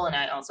helpful. And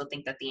I also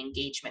think that the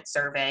engagement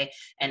survey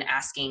and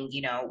asking,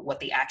 what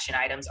the action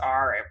items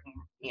are,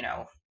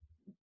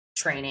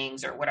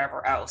 trainings or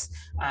whatever else,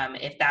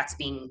 if that's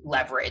being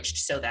leveraged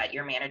so that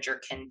your manager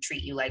can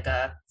treat you like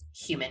a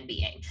human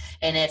being.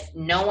 And if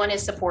no one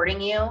is supporting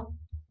you,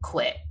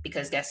 quit,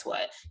 because guess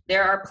what?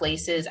 There are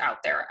places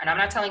out there, and I'm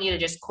not telling you to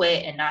just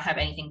quit and not have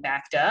anything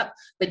backed up,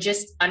 but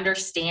just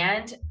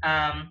understand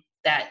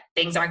that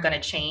things aren't going to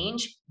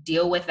change.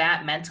 Deal with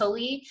that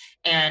mentally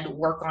and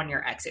work on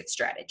your exit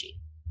strategy.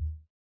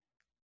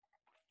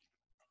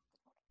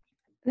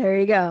 There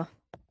you go.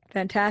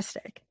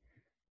 Fantastic.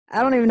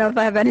 I don't even know if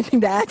I have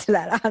anything to add to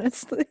that,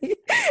 honestly.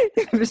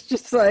 It was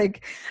just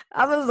like,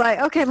 I was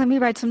like, okay, let me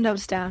write some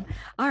notes down.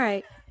 All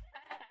right.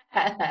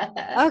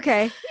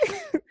 Okay.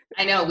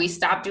 I know we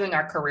stopped doing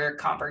our career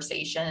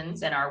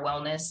conversations and our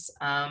wellness,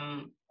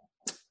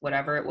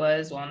 whatever it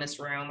was, wellness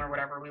room or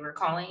whatever we were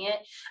calling it.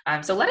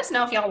 So let us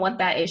know if y'all want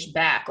that ish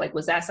back. Like,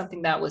 was that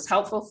something that was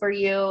helpful for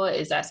you?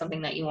 Is that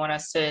something that you want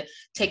us to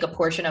take a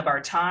portion of our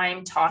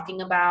time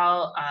talking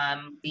about,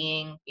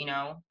 being,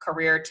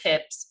 career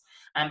tips?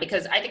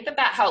 Because I think that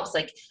helps.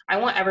 Like, I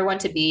want everyone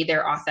to be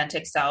their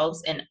authentic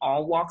selves in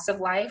all walks of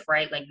life,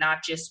 right? Like,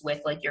 not just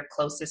with like your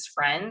closest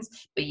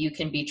friends, but you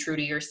can be true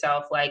to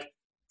yourself, like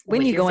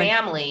with your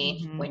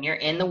family, mm-hmm. when you're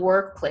in the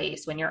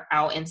workplace, when you're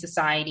out in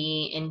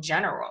society in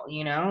general,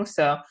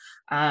 So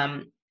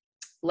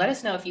let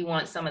us know if you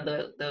want some of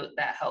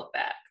that help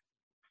back.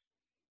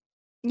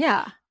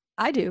 Yeah,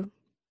 I do.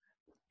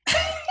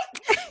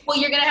 Well,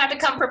 you're going to have to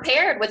come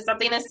prepared with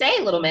something to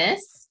say, little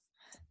miss.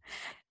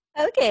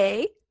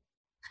 Okay.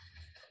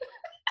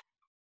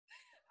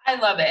 I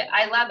love it.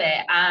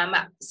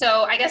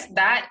 So I guess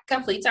that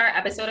completes our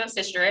episode of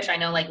Sisterish. I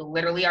know, like,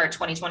 literally our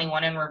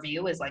 2021 in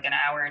review is like an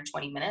hour and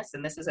 20 minutes,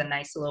 and this is a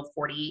nice little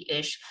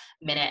 40-ish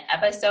minute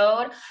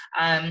episode.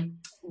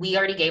 We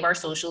already gave our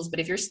socials, but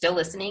if you're still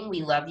listening,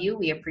 we love you.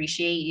 We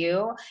appreciate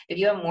you. If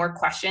you have more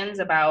questions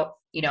about,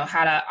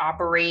 how to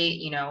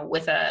operate,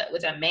 with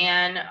a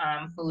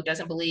man who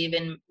doesn't believe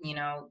in,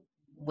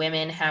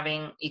 women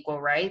having equal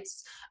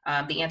rights,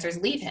 the answer is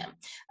leave him.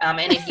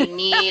 And if you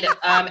need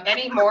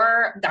any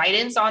more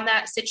guidance on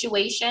that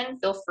situation,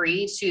 feel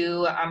free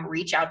to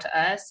reach out to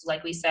us.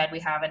 Like we said, we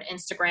have an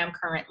Instagram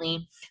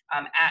currently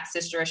at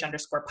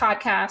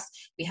sisterish_podcast.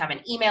 We have an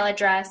email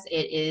address.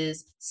 It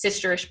is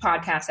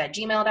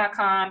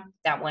sisterishpodcast@gmail.com.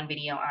 That one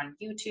video on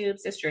YouTube,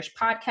 Sisterish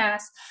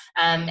Podcast.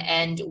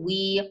 And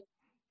we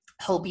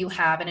hope you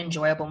have an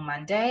enjoyable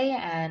Monday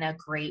and a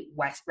great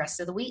rest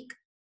of the week.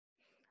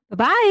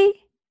 Bye-bye.